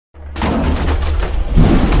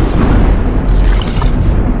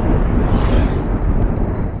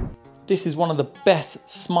this is one of the best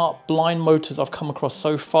smart blind motors I've come across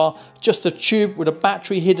so far. Just a tube with a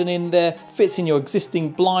battery hidden in there, fits in your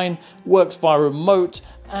existing blind, works via remote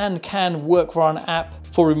and can work via an app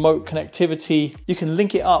for remote connectivity. You can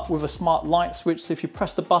link it up with a smart light switch, so if you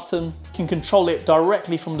press the button, you can control it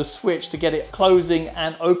directly from the switch to get it closing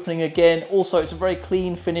and opening again. Also, it's a very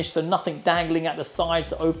clean finish, so nothing dangling at the sides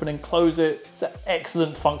to open and close it. It's an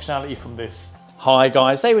excellent functionality from this. Hi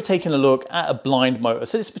guys, today we're taking a look at a blind motor.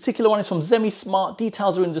 So this particular one is from Zemismart.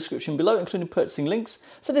 Details are in the description below, including purchasing links.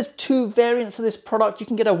 So there's two variants of this product. You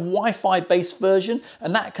can get a Wi-Fi based version,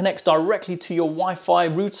 and that connects directly to your Wi-Fi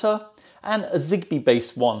router, and a Zigbee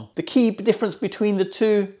based one. The key difference between the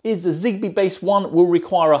two is the Zigbee based one will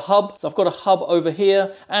require a hub. So I've got a hub over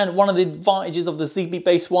here, and one of the advantages of the Zigbee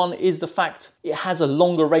based one is the fact it has a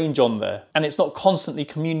longer range on there and it's not constantly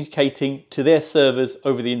communicating to their servers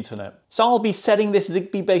over the internet. So I'll be setting this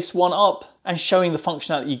Zigbee based one up and showing the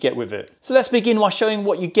functionality you get with it. So let's begin by showing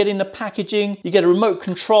what you get in the packaging. You get a remote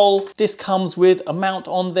control. This comes with a mount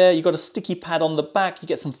on there. You've got a sticky pad on the back. You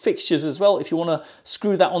get some fixtures as well if you want to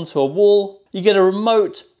screw that onto a wall. You get a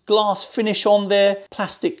remote glass finish on there,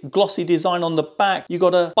 plastic glossy design on the back. You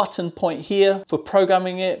got a button point here for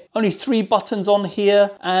programming it. Only 3 buttons on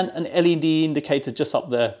here and an LED indicator just up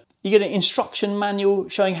there. You get an instruction manual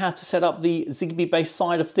showing how to set up the Zigbee based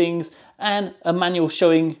side of things, and a manual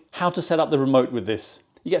showing how to set up the remote with this.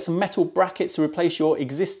 You get some metal brackets to replace your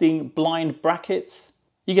existing blind brackets.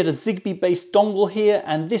 You get a Zigbee based dongle here,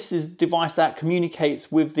 and this is a device that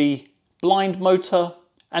communicates with the blind motor,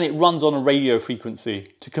 and it runs on a radio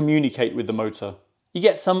frequency to communicate with the motor. You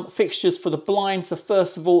get some fixtures for the blind. So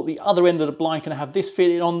first of all, the other end of the blind can have this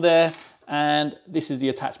fitted on there, and this is the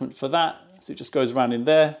attachment for that. So it just goes around in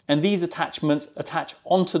there. And these attachments attach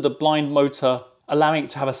onto the blind motor, allowing it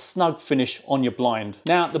to have a snug finish on your blind.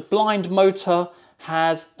 Now, the blind motor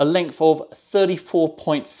has a length of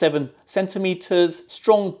 34.7 centimeters,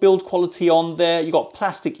 strong build quality on there. You've got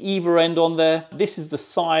plastic either end on there. This is the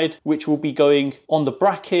side which will be going on the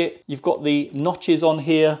bracket. You've got the notches on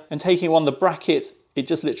here, and taking one of the brackets, it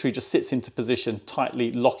just literally just sits into position,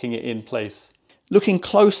 tightly locking it in place. Looking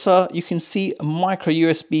closer, you can see a micro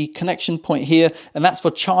USB connection point here, and that's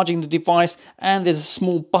for charging the device, and there's a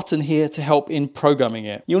small button here to help in programming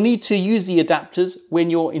it. You'll need to use the adapters when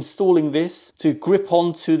you're installing this to grip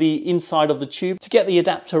onto the inside of the tube. To get the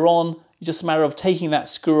adapter on, it's just a matter of taking that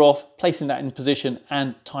screw off, placing that in position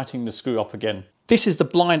and tightening the screw up again. This is the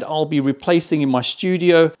blind I'll be replacing in my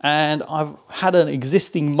studio, and I've had an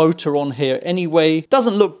existing motor on here anyway.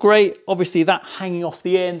 Doesn't look great, obviously that hanging off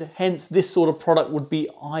the end, hence this sort of product would be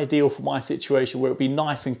ideal for my situation where it would be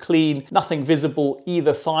nice and clean, nothing visible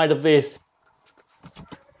either side of this.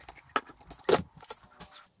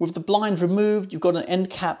 With the blind removed, you've got an end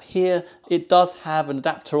cap here. It does have an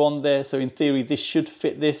adapter on there, so in theory this should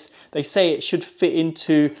fit this. They say it should fit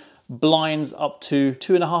into blinds up to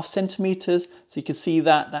 2.5 centimeters. So you can see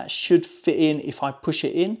that that should fit in if I push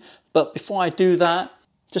it in. But before I do that,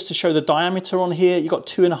 just to show the diameter on here, you've got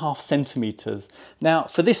 2.5 centimeters. Now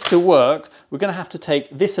for this to work, we're gonna have to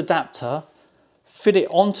take this adapter, fit it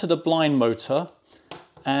onto the blind motor,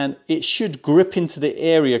 and it should grip into the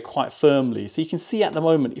area quite firmly. So you can see at the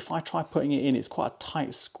moment, if I try putting it in, it's quite a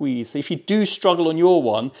tight squeeze. So if you do struggle on your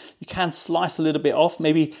one, you can slice a little bit off,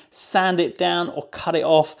 maybe sand it down or cut it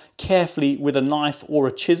off carefully with a knife or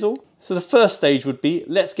a chisel. So the first stage would be,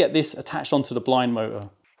 let's get this attached onto the blind motor.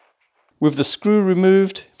 With the screw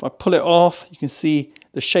removed, if I pull it off, you can see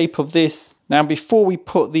the shape of this. Now before we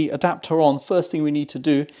put the adapter on, first thing we need to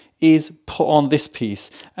do is put on this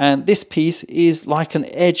piece, and this piece is like an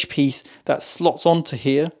edge piece that slots onto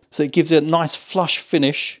here, so it gives it a nice flush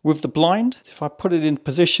finish with the blind. If I put it in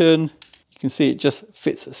position, you can see it just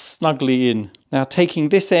fits snugly in. Now taking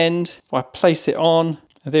this end, if I place it on,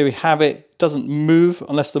 and there we have it. It doesn't move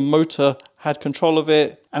unless the motor had control of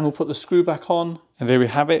it, and we'll put the screw back on, and there we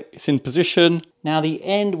have it, it's in position. Now the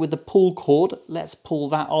end with the pull cord, let's pull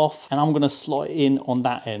that off, and I'm gonna slot it in on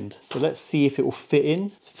that end. So let's see if it will fit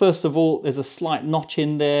in. So first of all, there's a slight notch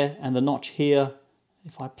in there and the notch here.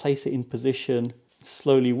 If I place it in position,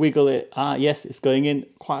 slowly wiggle it, yes, it's going in.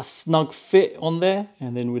 Quite a snug fit on there.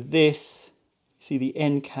 And then with this, you see the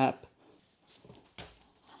end cap,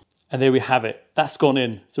 and there we have it. That's gone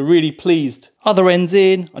in. So really pleased. Other ends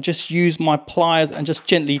in, I just used my pliers and just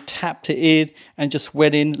gently tapped it in and just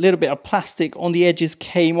went in. A little bit of plastic on the edges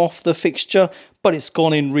came off the fixture, but it's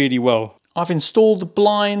gone in really well. I've installed the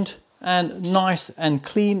blind, and nice and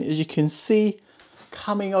clean as you can see.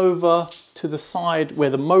 Coming over to the side where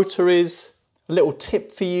the motor is, A little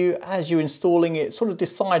tip for you as you're installing it, sort of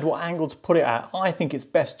decide what angle to put it at. I think it's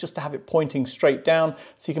best just to have it pointing straight down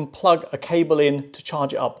so you can plug a cable in to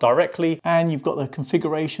charge it up directly. And you've got the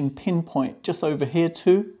configuration pinpoint just over here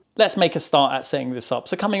too. Let's make a start at setting this up.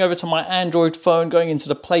 So coming over to my Android phone, going into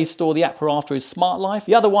the Play Store, the app we're after is Smart Life.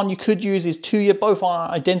 The other one you could use is Tuya. Both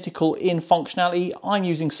are identical in functionality. I'm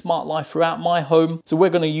using Smart Life throughout my home, so we're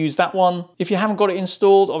going to use that one. If you haven't got it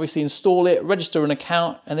installed, obviously install it, register an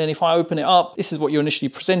account, and then if I open it up, this is what you're initially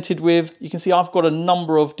presented with. You can see I've got a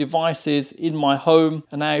number of devices in my home,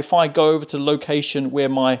 and now if I go over to the location where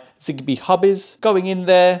my Zigbee hub is, going in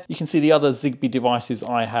there, you can see the other Zigbee devices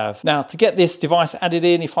I have. Now to get this device added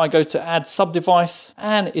in, if I go to add sub device,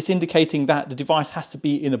 and it's indicating that the device has to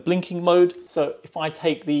be in a blinking mode. So if I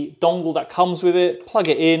take the dongle that comes with it, plug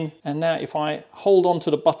it in, and now if I hold on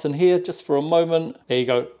to the button here just for a moment, there you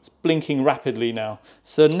go, it's blinking rapidly now.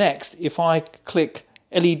 So next, if I click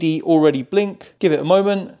LED already blink, give it a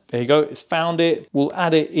moment, there you go, it's found it. We'll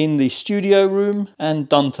add it in the studio room and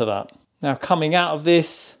done to that. Now coming out of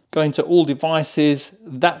this, going to all devices,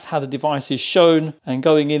 that's how the device is shown, and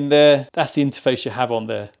going in there, that's the interface you have on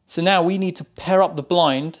there. So now we need to pair up the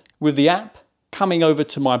blind with the app. Coming over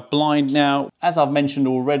to my blind now, as I've mentioned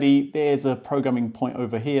already, there's a programming point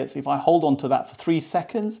over here. So if I hold on to that for 3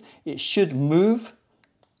 seconds, it should move.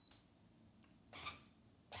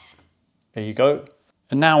 There you go.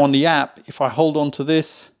 And now on the app, if I hold on to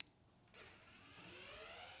this,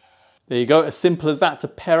 there you go, as simple as that to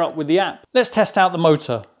pair up with the app. Let's test out the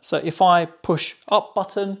motor. So if I push up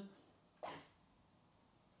button,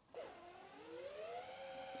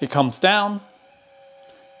 it comes down.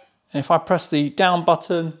 And if I press the down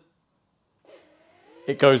button,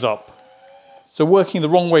 it goes up. So working the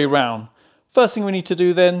wrong way around. First thing we need to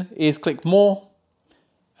do then is click more,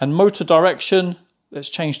 and motor direction, let's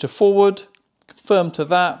change to forward, confirm to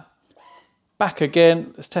that, back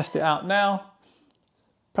again, let's test it out now.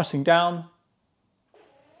 Pressing down.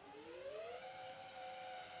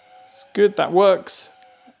 It's good, that works.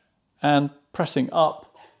 And pressing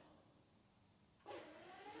up.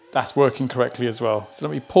 That's working correctly as well. So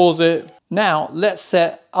let me pause it. Now let's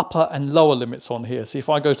set upper and lower limits on here. So if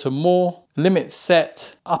I go to more, limit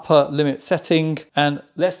set, upper limit setting, and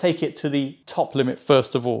let's take it to the top limit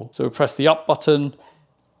first of all. So we press the up button.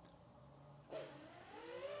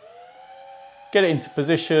 Get it into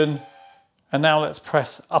position. And now let's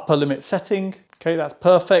press upper limit setting. Okay, that's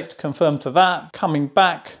perfect. Confirm to that. Coming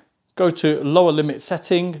back, go to lower limit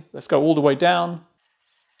setting. Let's go all the way down.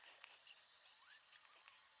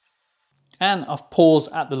 And I've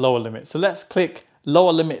paused at the lower limit. So let's click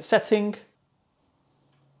lower limit setting.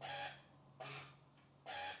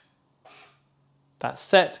 That's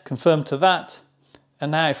set, confirm to that.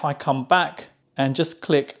 And now if I come back and just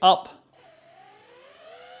click up,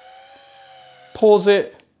 pause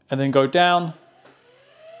it, and then go down.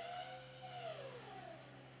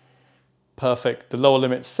 Perfect, the lower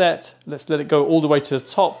limit's set. Let's let it go all the way to the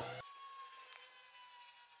top.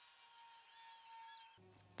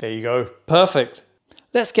 There you go, perfect.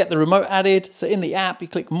 Let's get the remote added. So in the app, you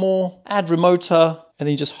click more, add remoter, and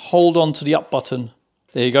then you just hold on to the up button.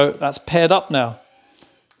 There you go, that's paired up now.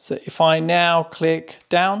 So if I now click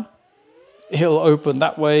down, it'll open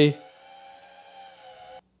that way,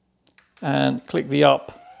 and click the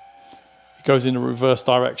up. It goes in a reverse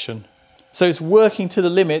direction. So it's working to the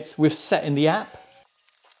limits we've set in the app.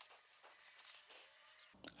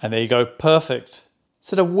 And there you go, perfect.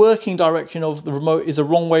 So the working direction of the remote is a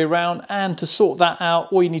wrong way around, and to sort that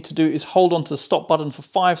out, all you need to do is hold on to the stop button for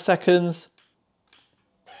 5 seconds.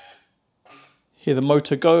 Hear the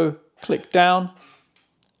motor go, click down,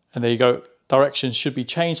 and there you go, directions should be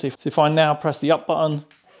changed. So if I now press the up button,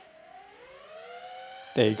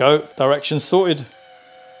 there you go, direction sorted.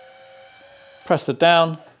 Press the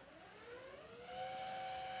down.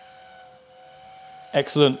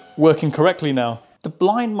 Excellent, working correctly now. The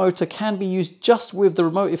blind motor can be used just with the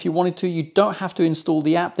remote if you wanted to. You don't have to install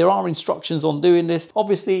the app. There are instructions on doing this.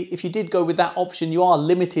 Obviously, if you did go with that option, you are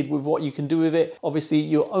limited with what you can do with it. Obviously,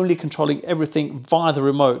 you're only controlling everything via the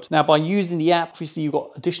remote. Now, by using the app, obviously you've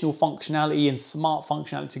got additional functionality and smart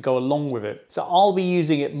functionality to go along with it. So I'll be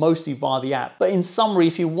using it mostly via the app. But in summary,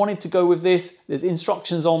 if you wanted to go with this, there's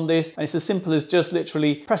instructions on this, and it's as simple as just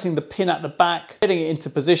literally pressing the pin at the back, getting it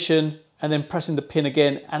into position, and then pressing the pin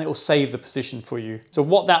again, and it will save the position for you. So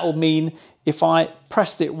what that will mean, if I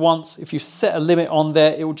pressed it once, if you set a limit on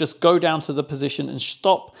there, it will just go down to the position and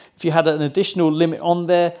stop. If you had an additional limit on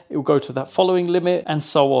there, it will go to that following limit, and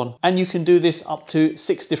so on. And you can do this up to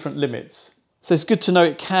 6 different limits. So it's good to know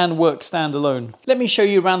it can work standalone. Let me show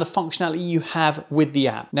you around the functionality you have with the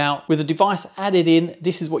app. Now, with the device added in,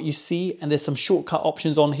 this is what you see, and there's some shortcut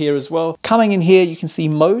options on here as well. Coming in here, you can see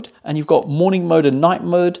mode, and you've got morning mode and night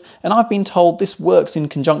mode. And I've been told this works in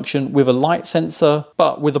conjunction with a light sensor,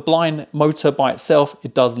 but with a blind motor by itself,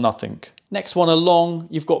 it does nothing. Next one along,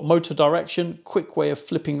 you've got motor direction, quick way of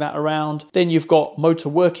flipping that around. Then you've got motor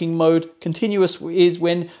working mode. Continuous is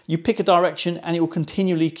when you pick a direction and it will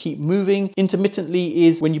continually keep moving. Intermittently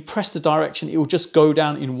is when you press the direction, it will just go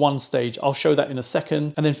down in one stage. I'll show that in a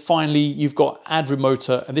second. And then finally, you've got add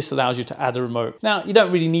remoter, and this allows you to add a remote. Now, you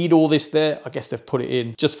don't really need all this there. I guess they've put it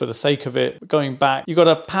in just for the sake of it. Going back, you've got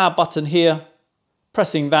a power button here,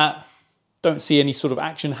 pressing that. Don't see any sort of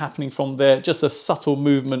action happening from there, just a subtle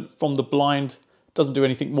movement from the blind. Doesn't do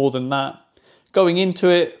anything more than that. Going into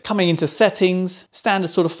it, coming into settings, standard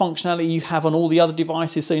sort of functionality you have on all the other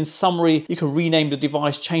devices. So in summary, you can rename the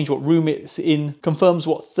device, change what room it's in, confirms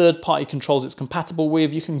what third-party controls it's compatible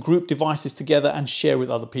with. You can group devices together and share with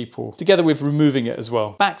other people, together with removing it as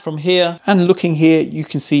well. Back from here and looking here, you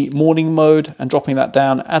can see morning mode and dropping that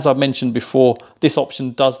down. As I mentioned before, this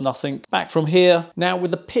option does nothing. Back from here, now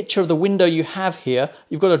with the picture of the window you have here,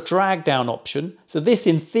 you've got a drag down option. So this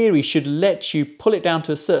in theory should let you pull it down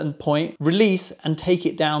to a certain point, release and take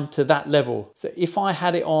it down to that level. So if I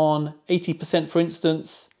had it on 80%, for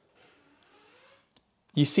instance,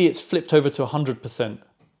 you see it's flipped over to 100%.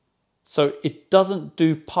 So it doesn't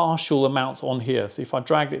do partial amounts on here. So if I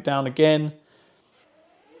dragged it down again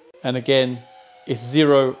and again, it's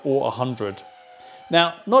 0 or 100.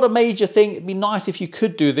 Now, not a major thing. It'd be nice if you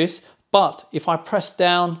could do this, but if I press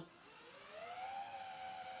down,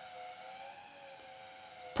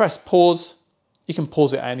 press pause, you can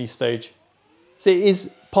pause it at any stage. So it is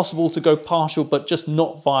possible to go partial, but just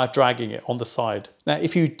not via dragging it on the side. Now,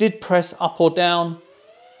 if you did press up or down,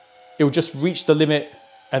 it will just reach the limit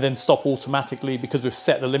and then stop automatically because we've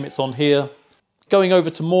set the limits on here. Going over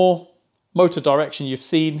to more, motor direction you've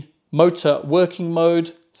seen, motor working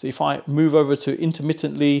mode. So if I move over to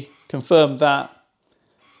intermittently, confirm that,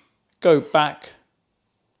 go back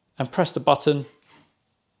and press the button,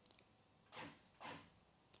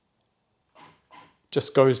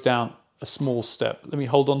 just goes down a small step. Let me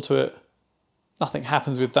hold on to it. Nothing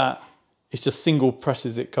happens with that. It's just single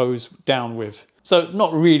presses it goes down with. So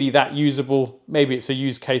not really that usable. Maybe it's a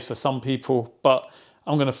use case for some people, but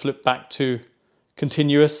I'm going to flip back to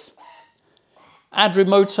continuous. Add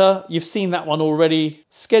remoter, you've seen that one already.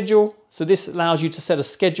 Schedule, so this allows you to set a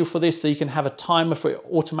schedule for this so you can have a timer for it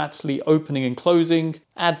automatically opening and closing.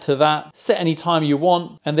 Add to that, set any time you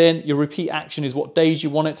want, and then your repeat action is what days you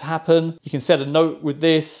want it to happen. You can set a note with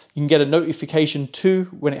this. You can get a notification too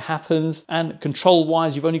when it happens, and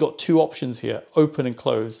control-wise, you've only got two options here, open and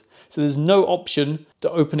close. So there's no option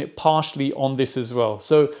to open it partially on this as well.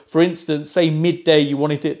 So for instance, say midday you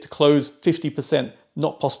wanted it to close 50%.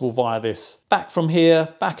 Not possible via this. Back from here,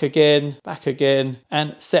 back again,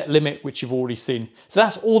 and set limit, which you've already seen. So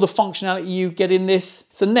that's all the functionality you get in this.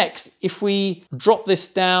 So next, if we drop this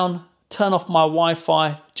down, turn off my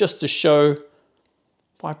Wi-Fi, just to show,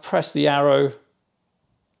 if I press the arrow,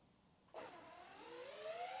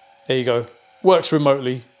 there you go, works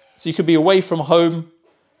remotely. So you could be away from home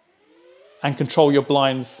and control your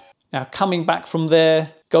blinds. Now coming back from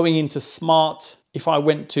there, going into smart, if I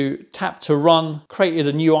went to tap to run, created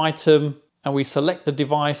a new item, and we select the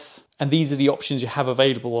device, and these are the options you have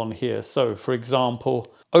available on here. So for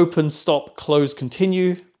example, open, stop, close,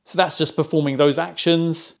 continue. So that's just performing those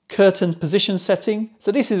actions. Curtain position setting.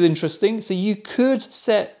 So this is interesting. So you could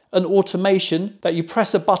set an automation that you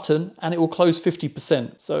press a button and it will close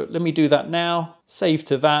 50%. So let me do that now. Save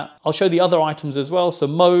to that. I'll show the other items as well. So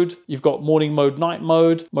mode, you've got morning mode, night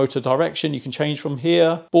mode, motor direction, you can change from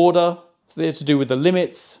here. Border, so they're to do with the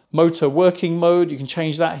limits. Motor working mode, you can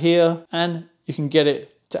change that here, and you can get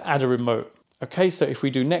it to add a remote. Okay, so if we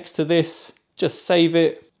do next to this, just save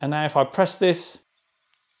it. And now if I press this,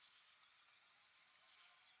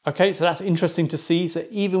 okay, so that's interesting to see. So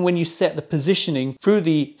even when you set the positioning through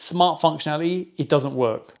the smart functionality, it doesn't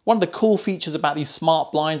work. One of the cool features about these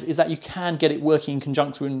smart blinds is that you can get it working in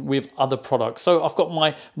conjunction with other products. So I've got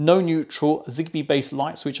my no neutral Zigbee based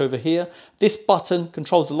light switch over here. This button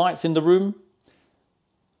controls the lights in the room,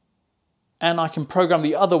 and I can program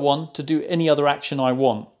the other one to do any other action I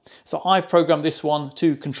want. So I've programmed this one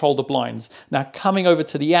to control the blinds. Now coming over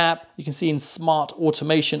to the app, you can see in smart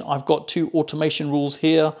automation, I've got two automation rules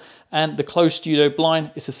here, and the closed studio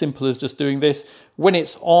blind, it's as simple as just doing this. When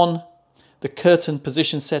it's on, the curtain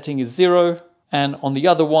position setting is 0, and on the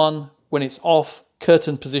other one, when it's off,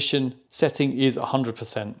 curtain position setting is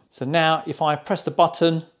 100%. So now if I press the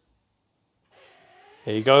button,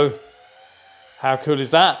 There you go. How cool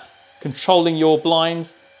is that? Controlling your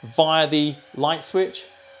blinds via the light switch.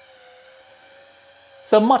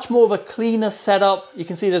 So much more of a cleaner setup. You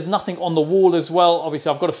can see there's nothing on the wall as well.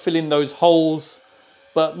 Obviously I've got to fill in those holes,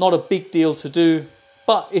 but not a big deal to do.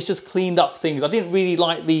 But it's just cleaned up things. I didn't really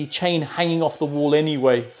like the chain hanging off the wall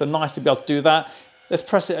anyway. So nice to be able to do that. Let's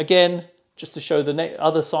press it again just to show the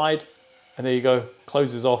other side. And there you go,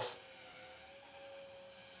 closes off.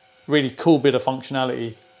 Really cool bit of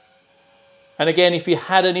functionality. And again, if you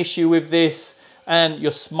had an issue with this and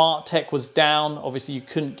your smart tech was down, obviously you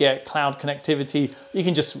couldn't get cloud connectivity, you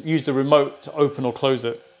can just use the remote to open or close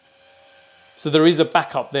it. So there is a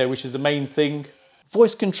backup there, which is the main thing.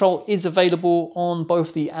 Voice control is available on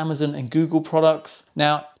both the Amazon and Google products.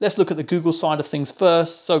 Now, let's look at the Google side of things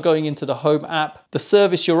first. So going into the Home app, the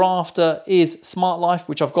service you're after is Smart Life,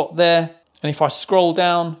 which I've got there. And if I scroll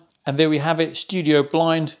down, and there we have it, Studio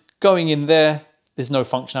Blind, going in there, there's no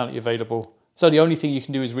functionality available. So the only thing you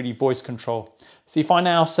can do is really voice control. So if I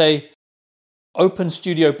now say, open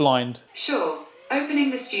Studio Blind. Sure,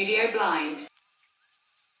 opening the Studio Blind.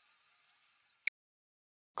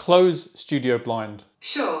 Close Studio Blind.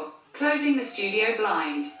 Sure, closing the Studio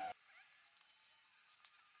Blind.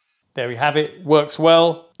 There we have it, works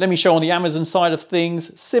well. Let me show on the Amazon side of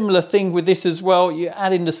things, similar thing with this as well. You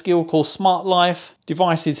add in the skill called Smart Life.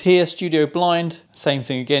 Devices here, Studio Blind. Same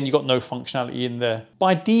thing again, you've got no functionality in there.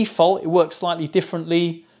 By default, it works slightly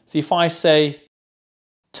differently. So if I say,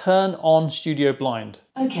 turn on Studio Blind.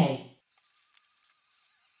 Okay.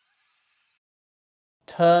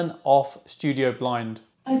 Turn off Studio Blind.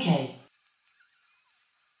 Okay.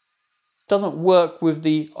 Doesn't work with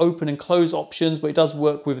the open and close options, but it does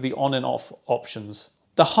work with the on and off options.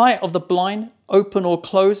 The height of the blind, open or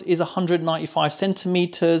close, is 195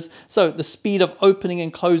 centimeters. So the speed of opening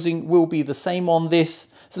and closing will be the same on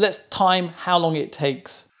this. So let's time how long it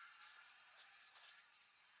takes.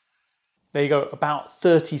 There you go, about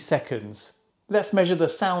 30 seconds. Let's measure the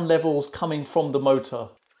sound levels coming from the motor.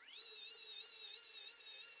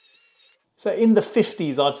 So in the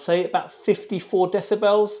 50s, I'd say about 54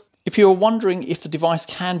 decibels. If you're wondering if the device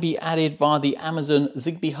can be added via the Amazon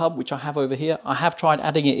Zigbee hub, which I have over here, I have tried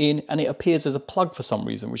adding it in and it appears as a plug for some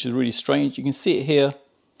reason, which is really strange. You can see it here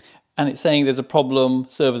and it's saying there's a problem,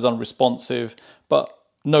 server's unresponsive, but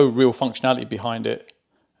no real functionality behind it.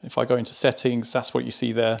 If I go into settings, that's what you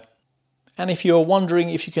see there. And if you're wondering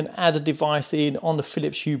if you can add a device in on the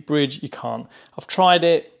Philips Hue bridge, you can't. I've tried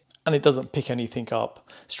it and it doesn't pick anything up.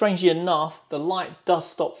 Strangely enough, the light does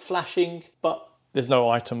stop flashing, but there's no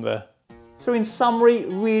item there. So in summary,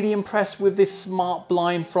 really impressed with this smart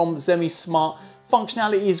blind from Zemismart.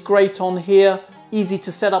 Functionality is great on here, easy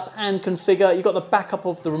to set up and configure. You've got the backup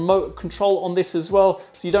of the remote control on this as well,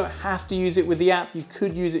 so you don't have to use it with the app. You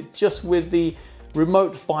could use it just with the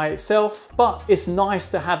remote by itself, but it's nice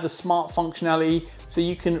to have the smart functionality so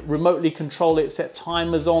you can remotely control it, set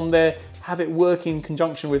timers on there, have it work in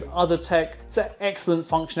conjunction with other tech. It's an excellent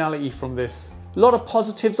functionality from this. A lot of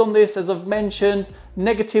positives on this, as I've mentioned.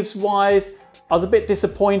 Negatives wise, I was a bit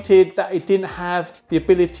disappointed that it didn't have the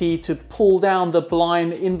ability to pull down the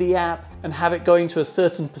blind in the app and have it going to a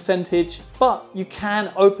certain percentage, but you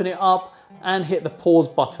can open it up and hit the pause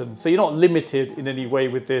button. So you're not limited in any way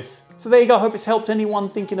with this. So there you go, I hope it's helped anyone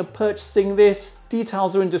thinking of purchasing this.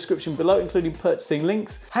 Details are in the description below, including purchasing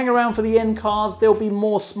links. Hang around for the end cards, there'll be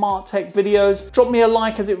more smart tech videos. Drop me a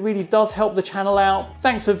like as it really does help the channel out.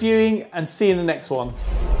 Thanks for viewing and see you in the next one.